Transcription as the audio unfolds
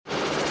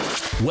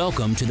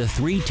Welcome to the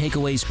Three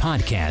Takeaways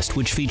podcast,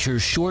 which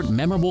features short,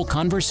 memorable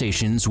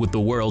conversations with the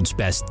world's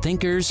best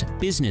thinkers,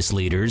 business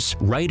leaders,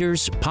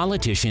 writers,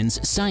 politicians,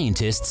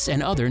 scientists,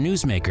 and other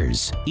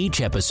newsmakers. Each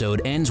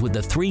episode ends with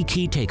the three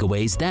key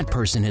takeaways that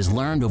person has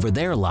learned over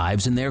their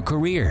lives and their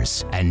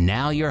careers. And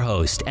now your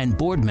host and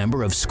board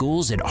member of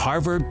schools at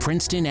Harvard,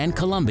 Princeton, and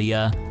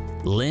Columbia,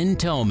 Lynn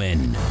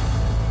Thoman.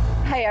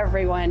 Hi,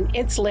 everyone.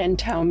 It's Lynn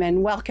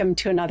Thoman. Welcome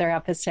to another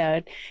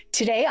episode.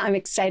 Today, I'm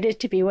excited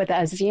to be with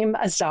Azeem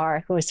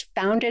Azhar, who has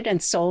founded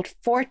and sold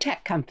 4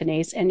 tech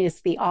companies and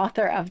is the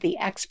author of The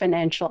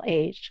Exponential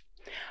Age.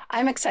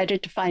 I'm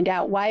excited to find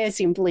out why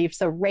Azeem believes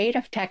the rate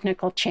of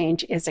technical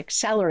change is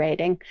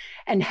accelerating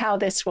and how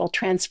this will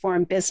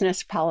transform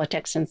business,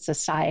 politics, and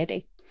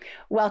society.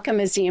 Welcome,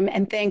 Azeem,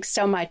 and thanks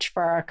so much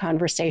for our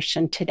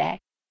conversation today.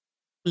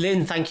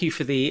 Lynn, thank you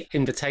for the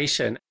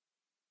invitation.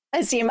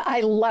 Azeem,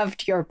 I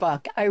loved your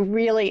book. I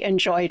really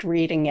enjoyed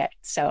reading it.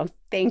 So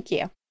thank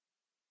you.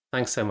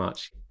 Thanks so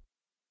much.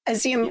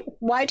 Azeem,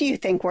 why do you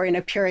think we're in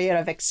a period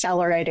of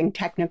accelerating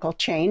technical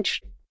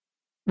change?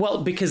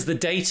 Well, because the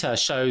data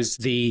shows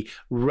the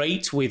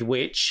rate with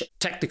which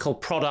technical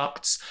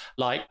products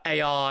like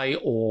AI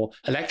or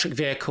electric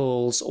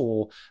vehicles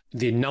or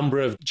the number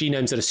of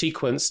genomes that are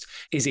sequenced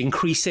is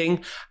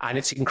increasing. And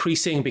it's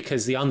increasing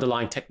because the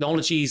underlying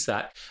technologies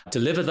that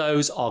deliver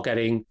those are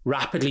getting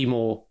rapidly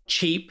more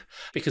cheap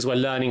because we're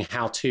learning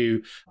how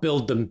to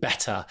build them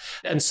better.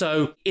 And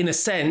so, in a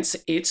sense,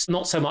 it's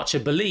not so much a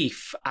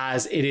belief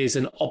as it is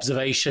an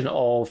observation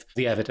of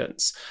the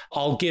evidence.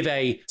 I'll give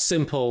a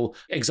simple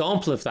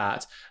example of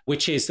that,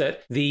 which is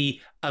that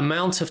the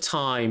amount of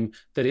time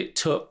that it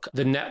took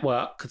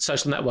the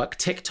social network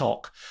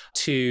TikTok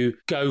to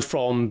go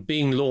from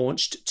being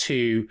launched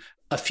to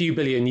a few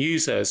billion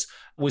users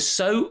was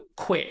so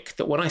quick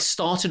that when I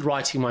started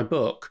writing my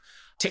book,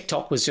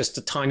 TikTok was just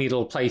a tiny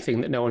little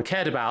plaything that no one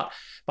cared about.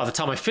 By the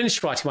time I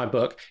finished writing my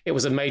book, it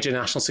was a major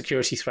national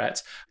security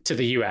threat to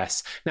the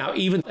US. Now,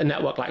 even a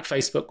network like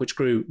Facebook, which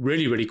grew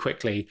really, really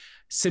quickly,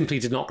 simply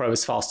did not grow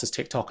as fast as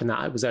TikTok, and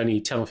that it was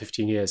only 10 or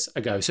 15 years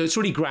ago. So it's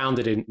really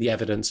grounded in the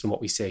evidence and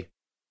what we see.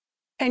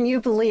 And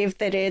you believe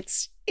that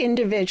it's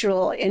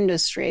individual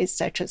industries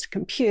such as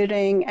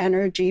computing,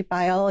 energy,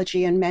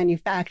 biology, and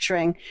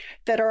manufacturing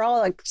that are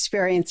all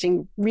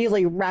experiencing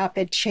really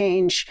rapid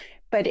change,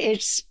 but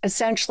it's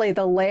essentially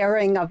the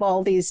layering of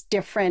all these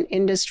different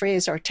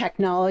industries or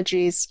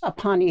technologies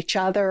upon each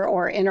other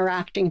or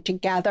interacting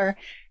together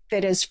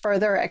that is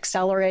further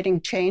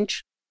accelerating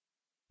change?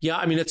 Yeah,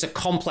 I mean, it's a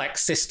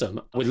complex system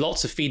with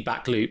lots of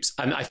feedback loops.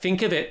 And I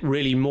think of it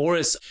really more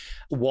as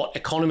what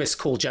economists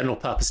call general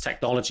purpose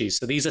technologies.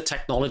 So these are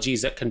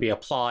technologies that can be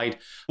applied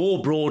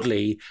more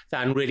broadly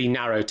than really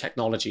narrow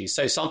technologies.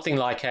 So something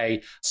like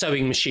a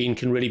sewing machine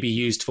can really be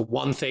used for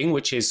one thing,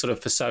 which is sort of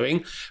for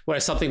sewing,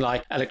 whereas something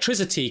like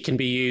electricity can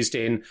be used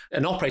in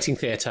an operating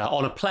theater,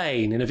 on a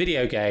plane, in a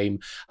video game,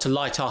 to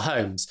light our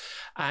homes.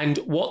 And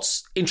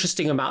what's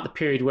interesting about the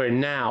period we're in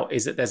now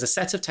is that there's a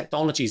set of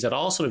technologies that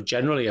are sort of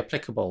generally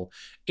applicable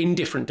in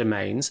different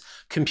domains,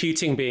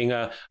 computing being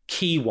a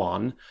key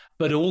one,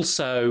 but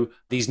also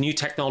these new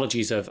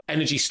technologies of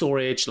energy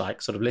storage,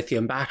 like sort of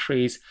lithium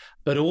batteries,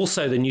 but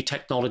also the new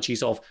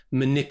technologies of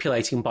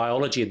manipulating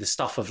biology and the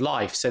stuff of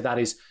life. So that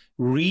is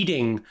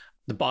reading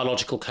the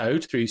biological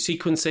code through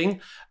sequencing,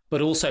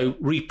 but also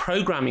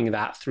reprogramming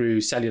that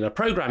through cellular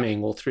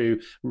programming or through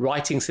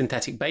writing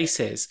synthetic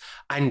bases.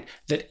 And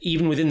that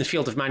even within the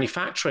field of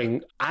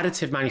manufacturing,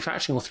 additive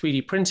manufacturing or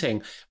 3D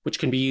printing, which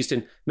can be used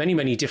in many,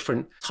 many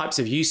different types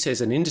of uses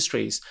and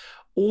industries,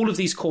 all of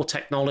these core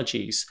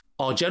technologies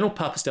are general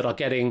purpose that are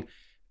getting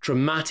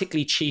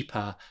dramatically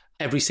cheaper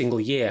every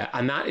single year.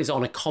 And that is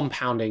on a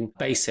compounding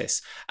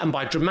basis. And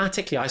by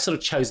dramatically, I sort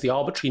of chose the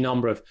arbitrary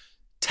number of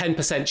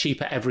 10%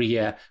 cheaper every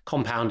year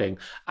compounding.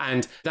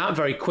 And that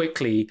very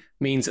quickly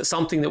means that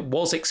something that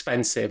was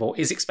expensive or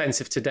is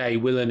expensive today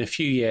will in a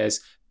few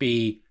years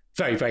be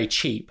very, very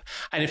cheap.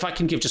 And if I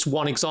can give just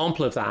one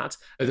example of that,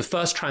 the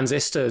first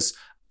transistors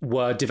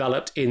were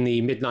developed in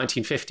the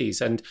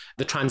mid-1950s. And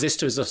the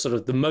transistors are sort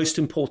of the most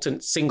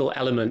important single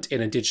element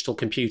in a digital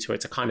computer.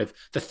 It's a kind of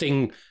the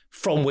thing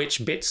from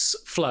which bits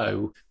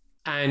flow.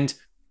 And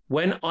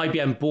when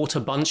IBM bought a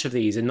bunch of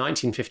these in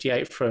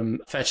 1958 from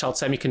Fairchild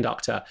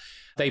Semiconductor,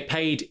 they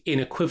paid in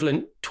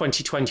equivalent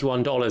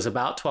 2021 dollars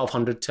about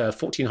 $1,200 to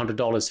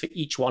 $1,400 for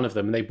each one of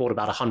them. And they bought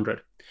about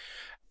 100.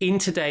 In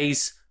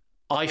today's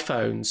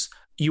iPhones,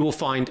 you will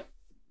find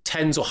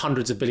tens or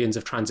hundreds of billions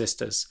of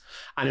transistors.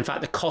 And in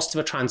fact, the cost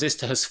of a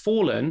transistor has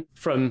fallen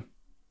from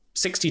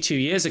 62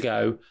 years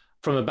ago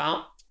from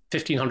about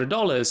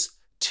 $1,500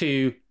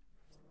 to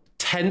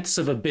tenths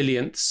of a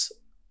billionth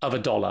of a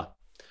dollar.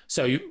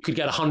 So you could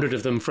get 100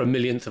 of them for a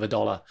millionth of a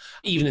dollar,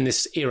 even in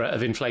this era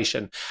of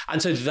inflation. And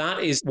so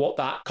that is what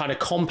that kind of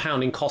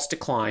compounding cost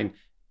decline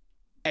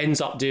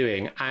ends up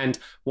doing. And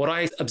what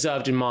I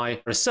observed in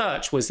my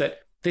research was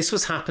that this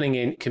was happening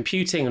in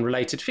computing and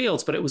related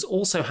fields, but it was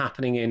also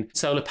happening in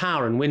solar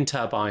power and wind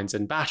turbines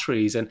and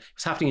batteries, and it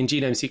was happening in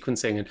genome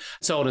sequencing and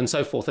so on and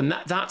so forth. And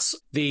that's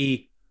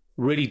the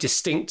really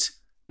distinct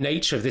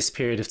nature of this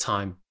period of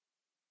time.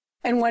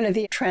 And one of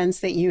the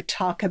trends that you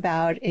talk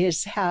about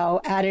is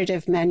how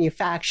additive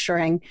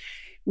manufacturing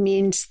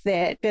means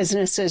that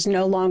businesses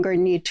no longer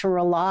need to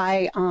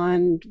rely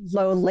on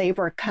low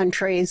labor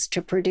countries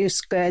to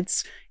produce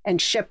goods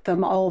and ship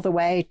them all the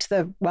way to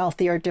the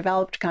wealthier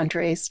developed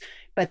countries,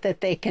 but that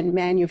they can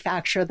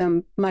manufacture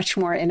them much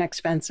more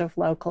inexpensive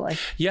locally.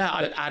 Yeah,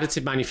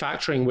 additive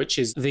manufacturing, which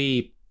is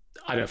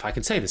I don't know if I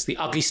can say this, the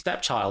ugly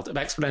stepchild of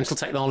exponential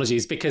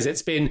technologies, because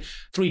it's been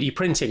 3D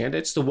printing and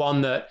it's the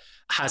one that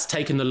has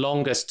taken the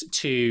longest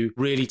to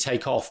really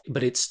take off,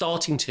 but it's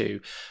starting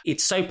to.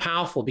 It's so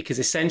powerful because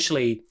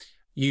essentially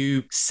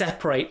you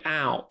separate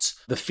out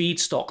the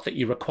feedstock that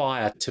you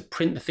require to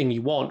print the thing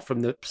you want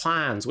from the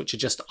plans, which are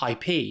just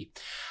IP.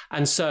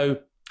 And so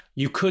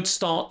you could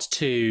start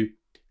to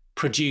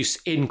produce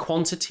in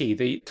quantity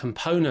the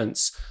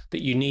components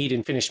that you need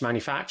in finished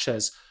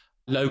manufactures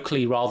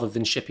locally rather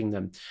than shipping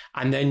them.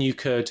 And then you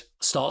could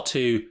start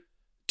to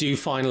do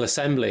final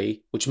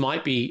assembly, which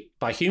might be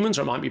by humans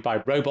or it might be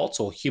by robots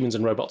or humans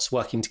and robots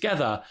working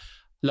together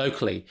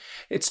locally.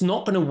 It's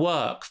not going to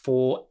work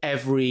for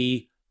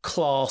every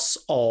class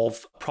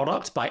of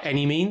product by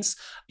any means.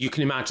 You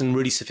can imagine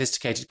really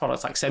sophisticated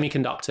products like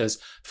semiconductors,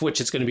 for which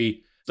it's going to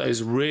be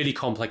those really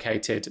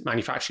complicated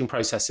manufacturing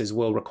processes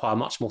will require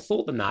much more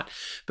thought than that.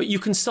 But you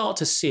can start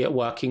to see it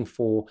working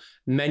for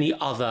many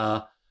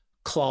other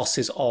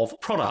classes of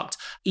product,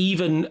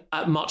 even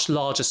at much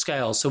larger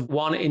scale. So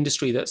one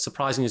industry that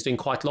surprisingly is doing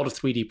quite a lot of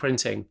 3D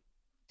printing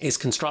is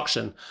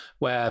construction,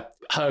 where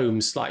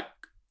homes like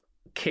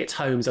kit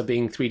homes are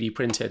being 3D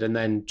printed and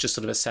then just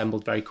sort of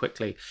assembled very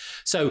quickly.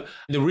 So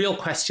the real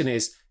question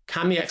is,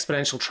 can the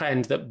exponential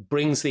trend that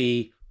brings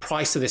the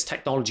price of this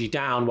technology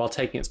down while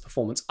taking its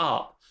performance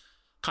up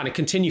kind of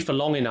continue for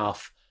long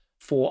enough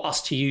for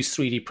us to use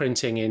 3D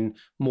printing in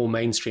more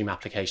mainstream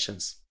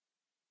applications?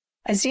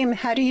 Azim,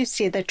 how do you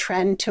see the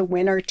trend to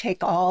winner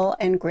take all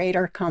and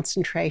greater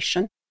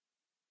concentration?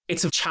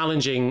 It's a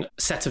challenging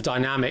set of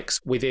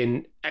dynamics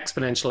within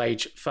exponential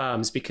age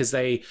firms because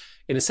they,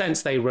 in a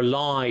sense, they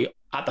rely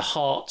at the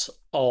heart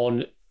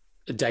on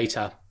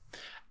data,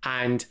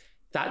 and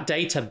that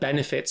data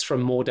benefits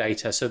from more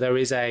data. So there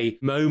is a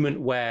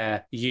moment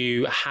where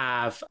you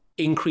have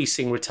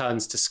increasing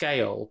returns to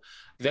scale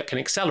that can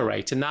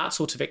accelerate, and that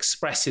sort of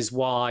expresses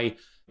why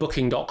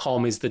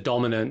Booking.com is the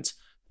dominant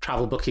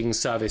travel booking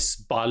service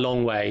by a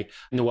long way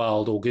in the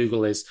world, or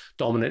Google is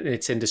dominant in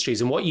its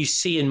industries. And what you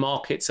see in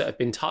markets that have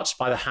been touched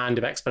by the hand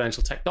of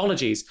exponential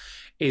technologies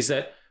is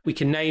that we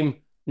can name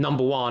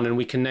number one and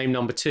we can name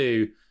number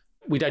two.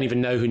 We don't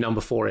even know who number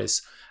four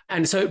is.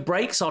 And so it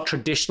breaks our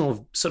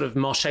traditional sort of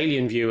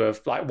Marshallian view of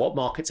like what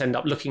markets end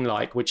up looking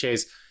like, which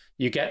is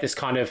you get this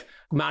kind of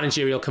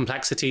managerial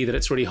complexity that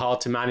it's really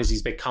hard to manage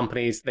these big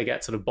companies. They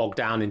get sort of bogged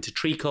down into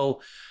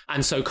treacle.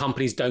 And so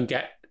companies don't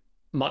get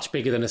much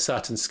bigger than a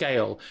certain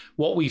scale.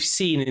 What we've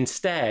seen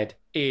instead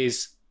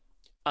is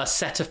a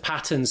set of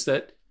patterns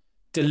that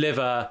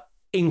deliver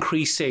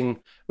increasing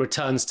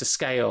returns to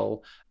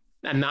scale.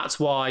 And that's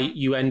why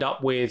you end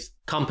up with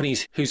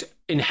companies whose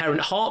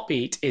inherent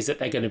heartbeat is that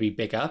they're going to be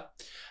bigger.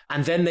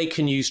 And then they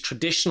can use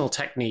traditional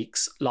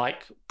techniques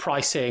like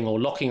pricing or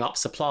locking up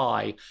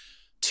supply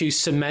to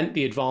cement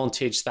the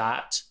advantage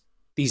that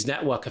these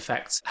network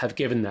effects have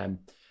given them.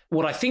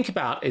 What I think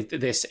about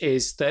this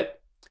is that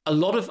a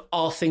lot of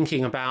our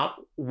thinking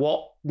about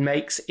what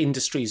makes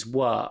industries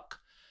work,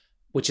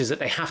 which is that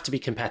they have to be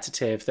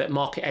competitive, that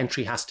market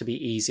entry has to be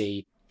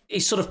easy,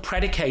 is sort of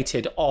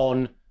predicated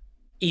on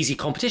easy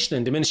competition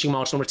and diminishing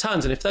marginal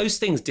returns. And if those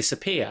things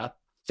disappear,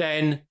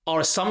 then our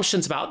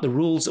assumptions about the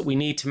rules that we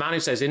need to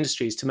manage those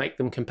industries to make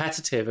them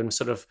competitive and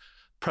sort of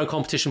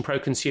pro-competition,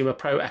 pro-consumer,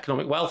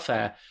 pro-economic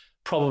welfare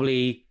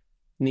probably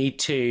need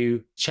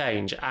to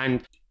change.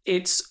 And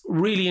it's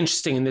really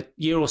interesting in the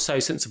year or so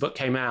since the book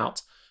came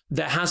out,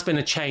 there has been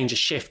a change, a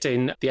shift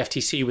in the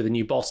FTC with a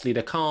new boss,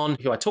 Leader Khan,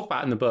 who I talk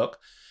about in the book,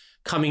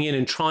 coming in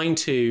and trying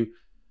to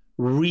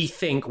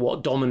rethink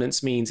what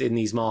dominance means in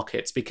these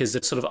markets, because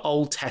the sort of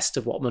old test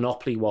of what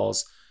monopoly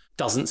was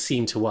doesn't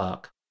seem to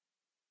work.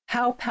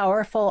 How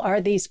powerful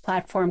are these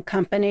platform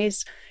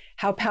companies?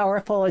 How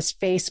powerful is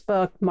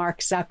Facebook, Mark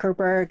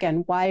Zuckerberg,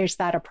 and why is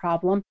that a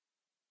problem?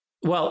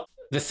 Well,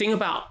 the thing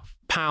about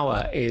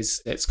power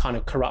is its kind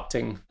of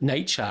corrupting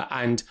nature,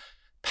 and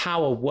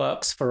power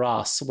works for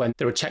us when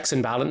there are checks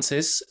and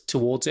balances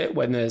towards it,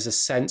 when there's a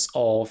sense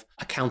of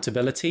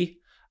accountability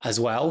as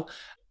well.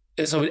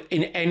 So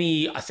in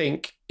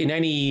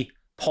any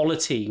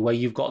polity where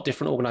you've got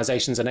different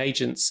organizations and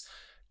agents,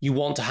 you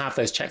want to have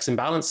those checks and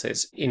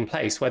balances in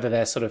place, whether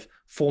they're sort of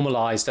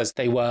formalized as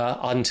they were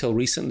until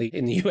recently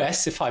in the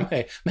US, if I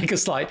may make a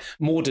slight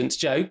mordant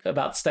joke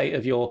about the state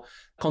of your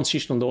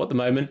constitutional law at the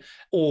moment,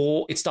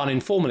 or it's done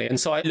informally. And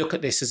so I look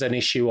at this as an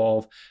issue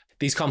of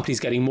these companies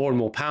getting more and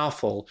more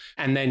powerful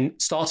and then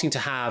starting to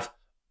have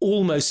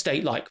almost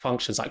state-like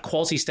functions, like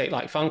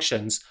quasi-state-like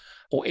functions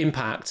or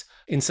impact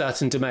in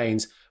certain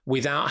domains,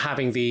 without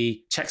having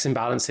the checks and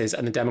balances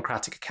and the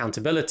democratic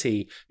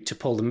accountability to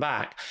pull them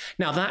back.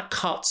 Now, that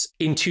cuts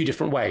in two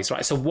different ways,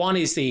 right? So one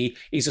is a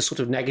sort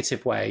of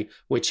negative way,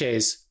 which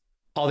is,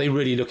 are they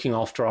really looking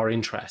after our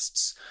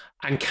interests?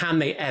 And can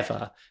they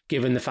ever,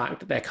 given the fact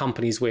that they're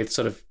companies with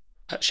sort of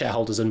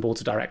shareholders and boards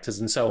of directors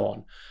and so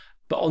on?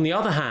 But on the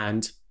other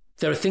hand,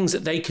 there are things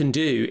that they can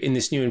do in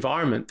this new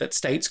environment that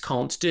states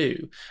can't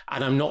do.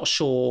 And I'm not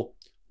sure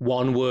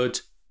one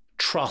would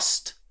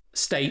trust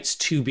states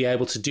to be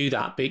able to do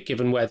that,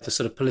 given where the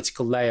sort of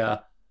political layer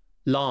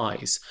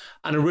lies.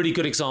 And a really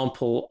good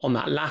example on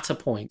that latter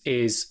point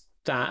is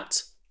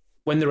that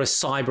when there are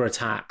cyber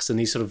attacks and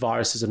these sort of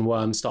viruses and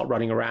worms start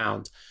running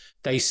around,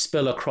 they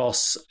spill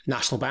across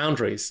national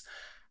boundaries.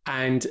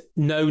 And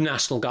no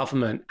national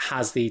government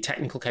has the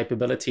technical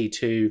capability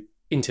to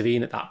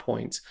intervene at that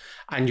point.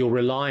 And you're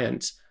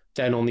reliant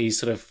then on these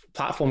sort of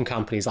platform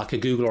companies like a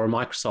Google or a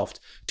Microsoft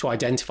to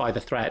identify the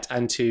threat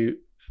and to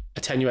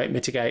attenuate,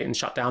 mitigate, and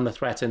shut down the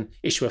threat and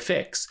issue a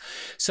fix.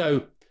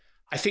 So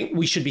I think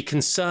we should be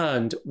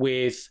concerned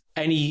with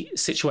any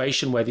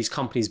situation where these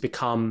companies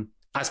become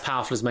as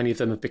powerful as many of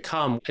them have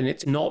become. And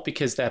it's not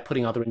because they're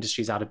putting other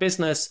industries out of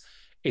business.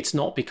 It's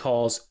not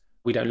because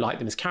we don't like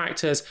them as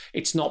characters.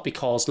 It's not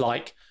because,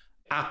 like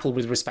Apple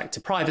with respect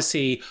to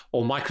privacy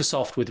or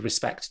Microsoft with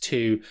respect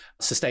to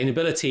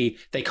sustainability,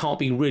 they can't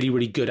be really,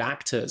 really good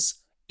actors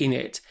in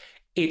it.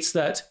 It's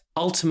that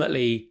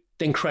ultimately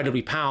they're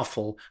incredibly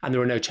powerful and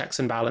there are no checks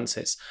and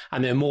balances,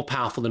 and they're more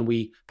powerful than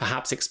we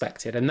perhaps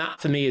expected. And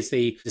that, for me, is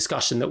the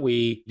discussion that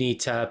we need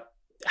to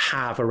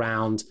have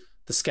around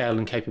the scale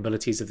and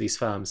capabilities of these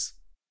firms.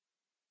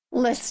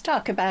 Let's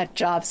talk about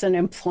jobs and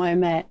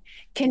employment.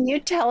 Can you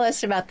tell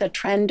us about the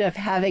trend of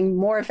having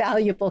more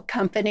valuable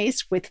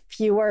companies with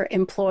fewer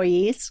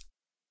employees?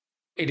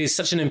 It is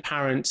such an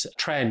apparent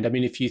trend. I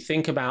mean, if you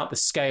think about the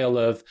scale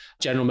of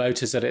General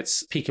Motors at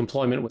its peak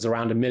employment was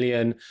around 1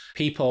 million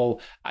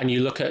people, and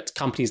you look at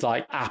companies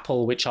like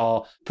Apple, which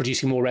are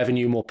producing more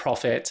revenue, more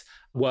profit,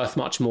 worth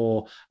much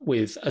more,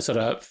 with a sort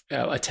of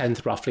a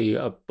tenth roughly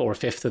or a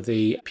fifth of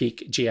the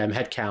peak GM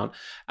headcount.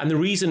 And the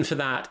reason for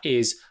that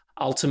is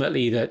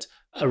ultimately that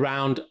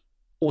around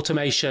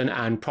automation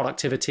and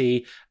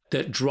productivity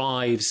that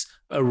drives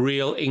a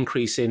real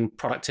increase in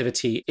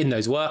productivity in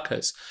those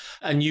workers.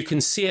 And you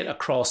can see it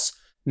across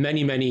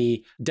many,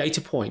 many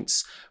data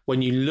points.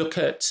 When you look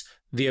at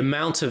the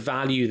amount of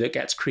value that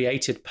gets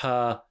created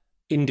per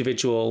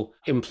individual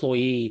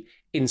employee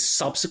in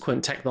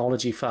subsequent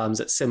technology firms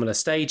at similar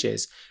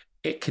stages,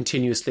 it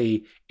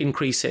continuously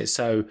increases.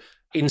 So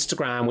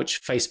Instagram,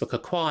 which Facebook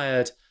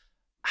acquired,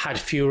 had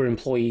fewer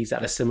employees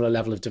at a similar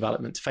level of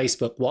development to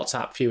Facebook.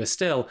 WhatsApp, fewer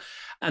still.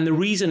 And the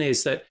reason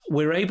is that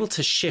we're able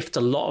to shift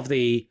a lot of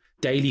the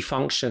daily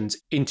functions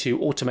into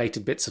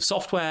automated bits of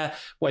software,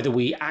 whether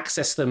we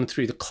access them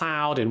through the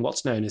cloud in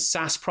what's known as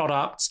SaaS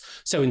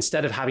products. So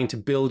instead of having to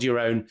build your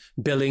own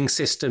billing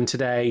system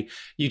today,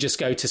 you just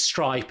go to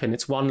Stripe and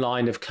it's one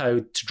line of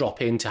code to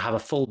drop in to have a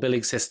full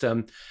billing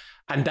system.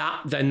 And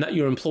that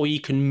your employee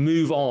can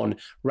move on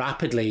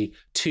rapidly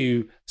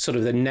to sort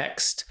of the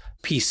next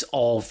piece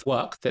of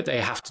work that they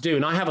have to do.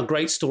 And I have a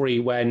great story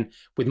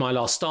with my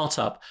last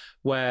startup,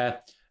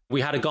 where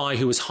we had a guy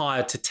who was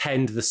hired to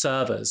tend the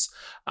servers.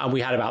 And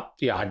we had about,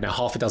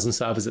 half a dozen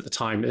servers at the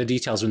time. The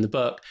details are in the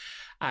book.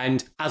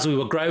 And as we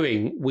were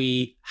growing,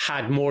 we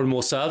had more and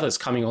more servers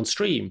coming on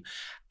stream.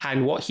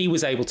 And what he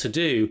was able to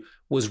do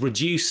was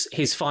reduce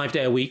his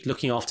 5-day a week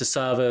looking after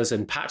servers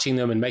and patching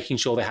them and making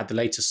sure they had the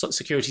latest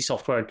security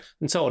software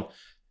and so on,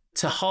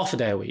 to half a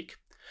day a week.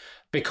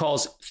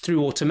 Because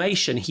through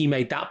automation, he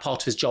made that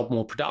part of his job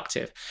more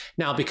productive.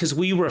 Now, because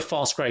we were a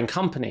fast-growing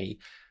company,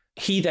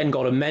 he then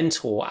got a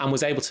mentor and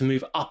was able to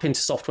move up into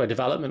software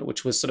development,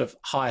 which was sort of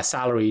higher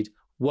salaried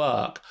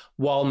work,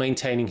 while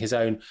maintaining his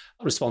own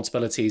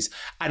responsibilities.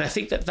 And I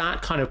think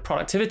that kind of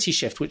productivity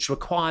shift, which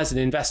requires an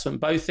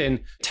investment both in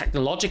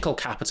technological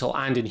capital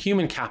and in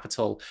human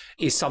capital,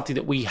 is something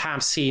that we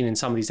have seen in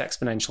some of these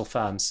exponential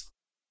firms.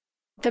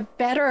 The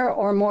better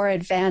or more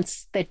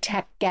advanced the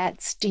tech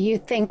gets, do you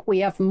think we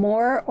have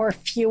more or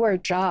fewer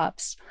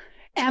jobs?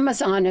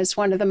 Amazon is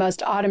one of the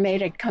most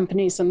automated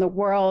companies in the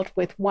world,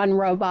 with one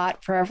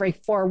robot for every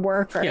 4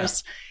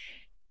 workers.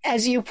 Yeah.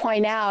 As you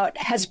point out,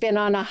 has been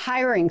on a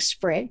hiring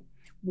spree.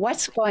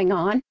 What's going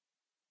on?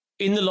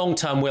 In the long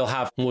term, we'll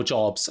have more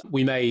jobs.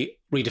 We may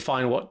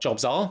redefine what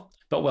jobs are,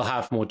 but we'll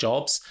have more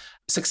jobs.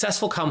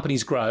 Successful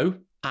companies grow,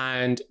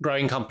 and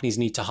growing companies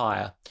need to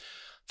hire.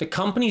 The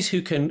companies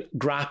who can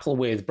grapple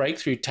with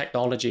breakthrough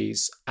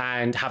technologies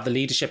and have the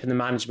leadership and the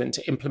management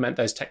to implement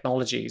those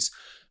technologies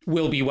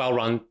will be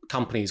well-run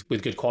companies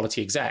with good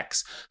quality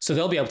execs. So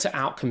they'll be able to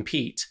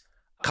outcompete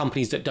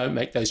companies that don't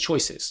make those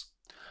choices.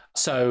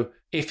 So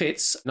if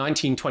it's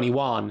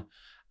 1921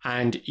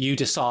 and you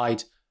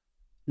decide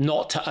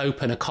not to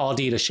open a car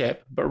dealership,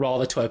 but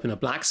rather to open a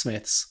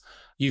blacksmith's,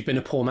 you've been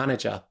a poor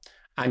manager.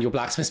 And your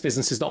blacksmith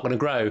business is not going to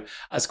grow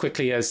as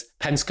quickly as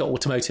Penske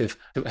Automotive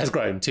has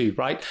grown too,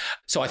 right?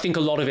 So I think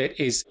a lot of it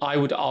is, I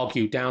would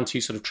argue, down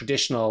to sort of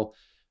traditional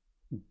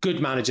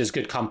good managers,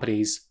 good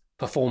companies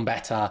perform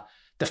better.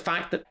 The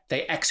fact that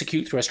they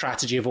execute through a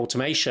strategy of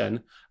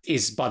automation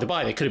is, by the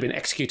by, they could have been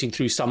executing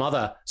through some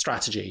other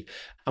strategy.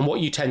 And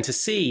what you tend to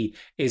see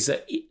is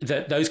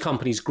that those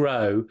companies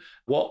grow.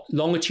 What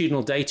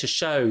longitudinal data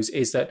shows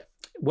is that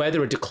where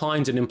there are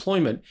declines in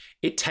employment,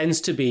 it tends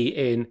to be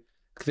in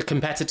the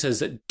competitors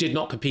that did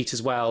not compete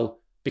as well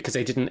because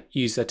they didn't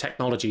use their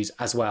technologies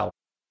as well.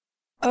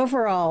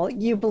 Overall,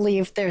 you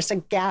believe there's a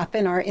gap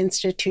in our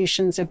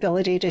institutions'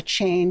 ability to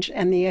change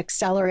and the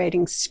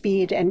accelerating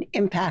speed and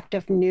impact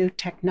of new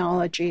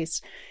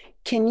technologies.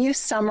 Can you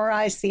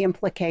summarize the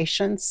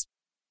implications?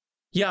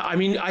 Yeah, I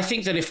mean, I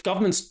think that if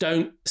governments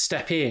don't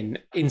step in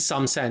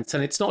some sense,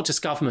 and it's not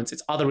just governments,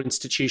 it's other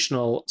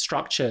institutional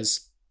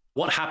structures,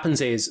 what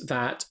happens is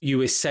that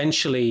you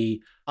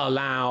essentially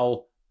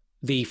allow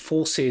the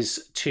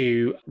forces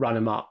to run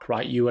amok,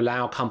 right? You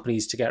allow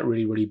companies to get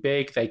really, really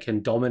big. They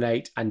can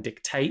dominate and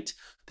dictate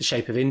the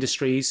shape of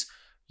industries.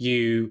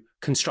 You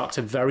construct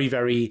a very,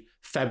 very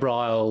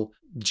febrile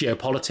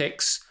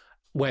geopolitics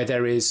where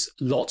there is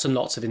lots and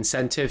lots of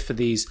incentive for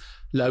these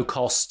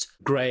low-cost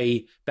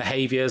grey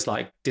behaviors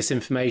like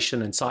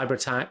disinformation and cyber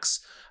attacks.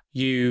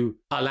 You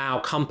allow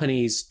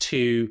companies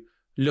to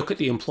look at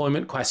the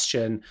employment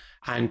question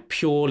and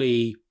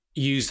purely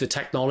use the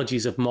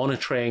technologies of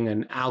monitoring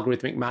and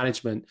algorithmic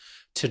management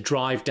to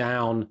drive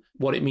down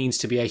what it means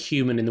to be a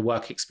human in the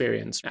work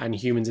experience. And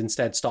humans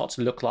instead start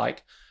to look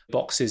like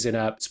boxes in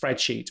a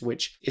spreadsheet,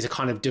 which is a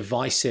kind of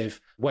divisive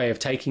way of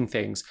taking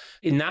things.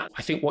 In that,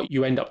 I think what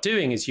you end up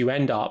doing is you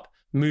end up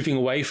moving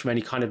away from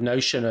any kind of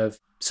notion of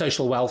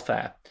social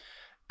welfare.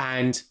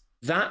 And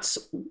that's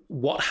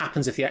what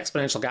happens if the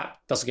exponential gap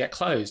doesn't get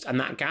closed. And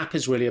that gap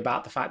is really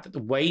about the fact that the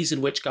ways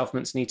in which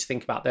governments need to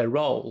think about their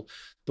role,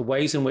 the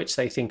ways in which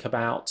they think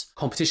about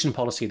competition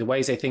policy, the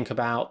ways they think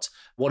about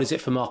what is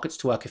it for markets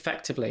to work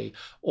effectively,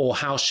 or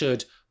how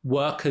should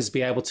workers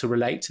be able to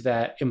relate to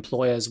their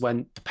employers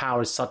when the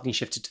power is suddenly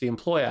shifted to the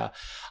employer.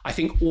 I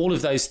think all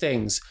of those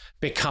things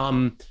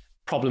become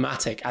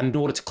problematic. And in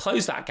order to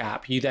close that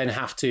gap, you then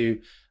have to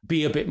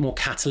be a bit more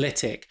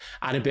catalytic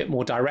and a bit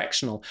more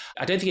directional.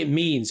 I don't think it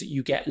means that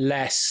you get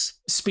less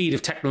speed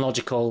of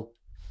technological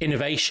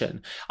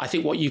innovation. I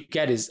think what you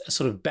get is a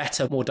sort of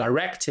better, more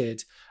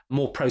directed,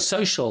 more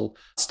pro-social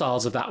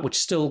styles of that, which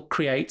still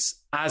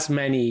creates as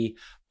many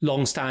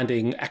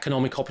long-standing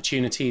economic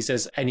opportunities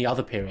as any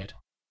other period.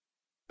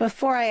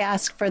 Before I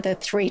ask for the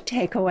 3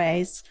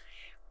 takeaways,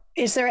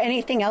 is there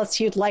anything else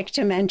you'd like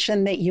to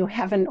mention that you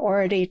haven't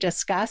already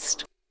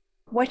discussed?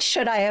 What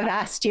should I have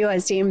asked you,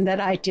 Azim, that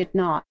I did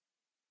not?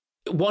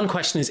 One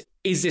question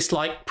is this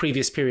like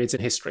previous periods in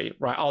history,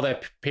 right? Are there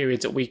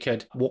periods that we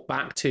could walk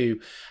back to?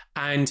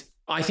 And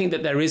I think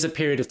that there is a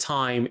period of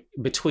time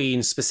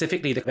between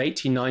specifically the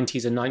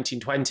 1890s and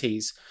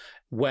 1920s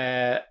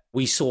where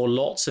we saw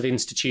lots of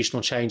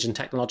institutional change and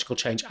technological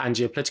change and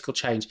geopolitical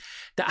change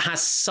that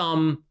has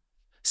some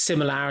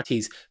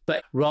similarities,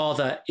 but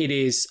rather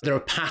there are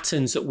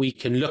patterns that we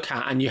can look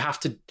at, and you have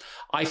to,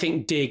 I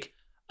think, dig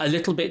a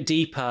little bit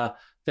deeper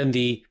than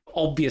the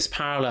obvious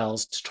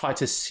parallels to try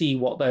to see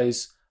what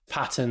those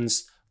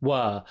patterns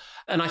were.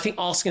 And I think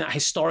asking that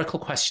historical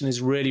question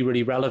is really,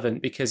 really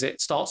relevant because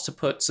it starts to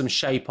put some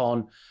shape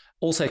on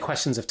also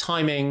questions of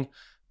timing,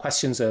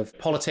 questions of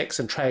politics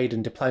and trade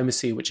and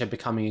diplomacy, which are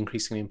becoming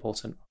increasingly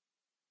important.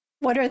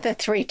 What are the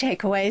 3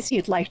 takeaways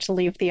you'd like to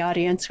leave the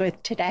audience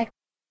with today?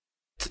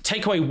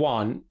 Takeaway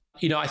 1,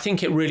 I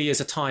think it really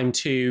is a time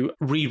to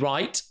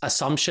rewrite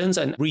assumptions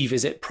and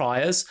revisit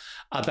priors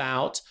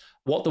about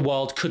what the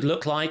world could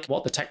look like,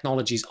 what the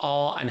technologies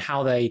are and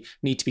how they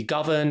need to be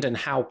governed and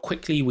how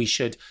quickly we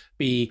should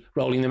be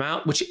rolling them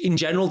out, which in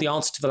general, the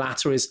answer to the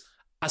latter is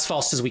as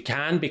fast as we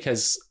can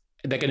because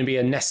they're going to be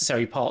a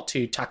necessary part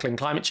to tackling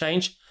climate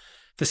change.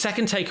 The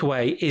second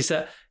takeaway is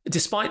that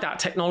despite that,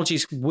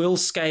 technologies will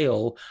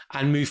scale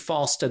and move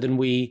faster than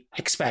we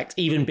expect,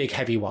 even big,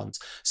 heavy ones.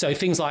 So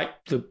things like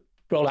the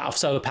rollout of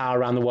solar power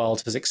around the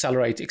world has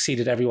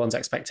exceeded everyone's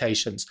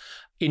expectations.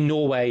 In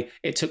Norway,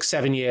 it took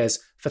 7 years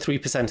for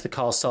 3% of the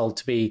cars sold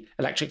to be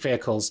electric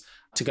vehicles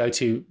to go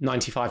to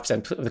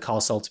 95% of the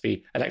cars sold to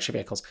be electric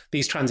vehicles.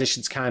 These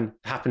transitions can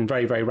happen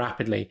very, very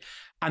rapidly.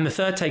 And the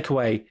third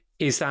takeaway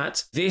is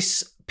that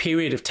this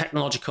period of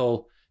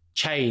technological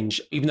change,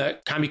 even though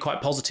it can be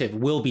quite positive,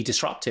 will be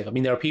disruptive. I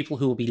mean, there are people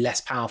who will be less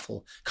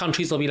powerful.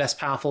 Countries will be less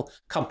powerful.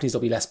 Companies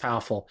will be less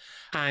powerful.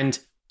 And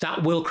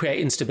that will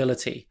create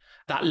instability.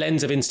 That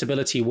lens of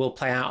instability will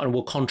play out and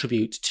will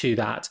contribute to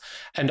that.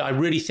 And I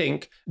really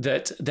think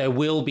that there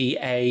will be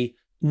a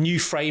new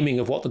framing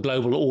of what the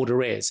global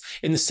order is,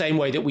 in the same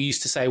way that we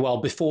used to say, well,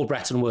 before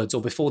Bretton Woods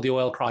or before the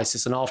oil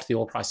crisis and after the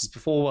oil crisis,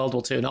 before World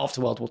War II and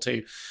after World War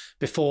II,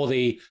 before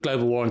the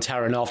global war on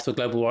terror and after the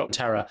global war on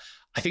terror.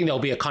 I think there'll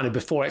be a kind of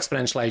before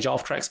exponential age,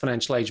 after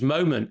exponential age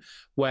moment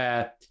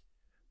where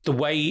the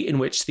way in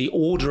which the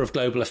order of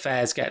global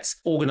affairs gets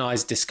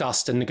organized,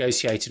 discussed and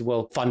negotiated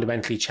will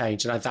fundamentally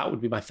change. And that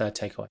would be my third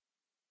takeaway.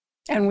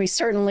 And we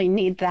certainly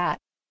need that.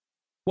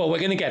 Well, we're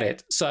going to get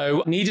it.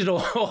 So need it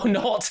or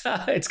not,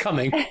 it's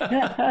coming.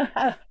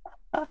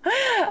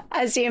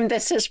 Azim,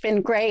 this has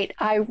been great.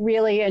 I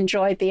really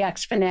enjoyed the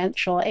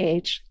exponential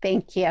age.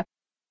 Thank you.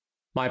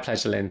 My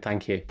pleasure, Lynn.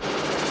 Thank you.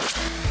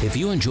 If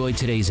you enjoyed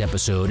today's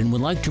episode and would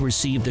like to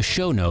receive the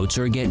show notes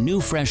or get new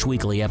fresh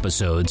weekly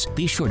episodes,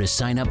 be sure to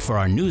sign up for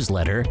our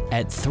newsletter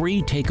at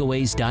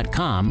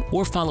 3takeaways.com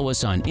or follow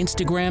us on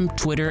Instagram,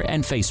 Twitter,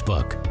 and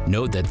Facebook.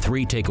 Note that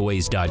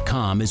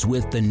 3takeaways.com is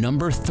with the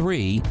number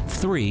 3.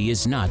 3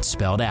 is not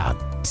spelled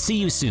out. See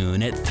you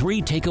soon at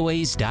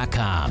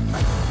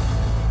 3takeaways.com.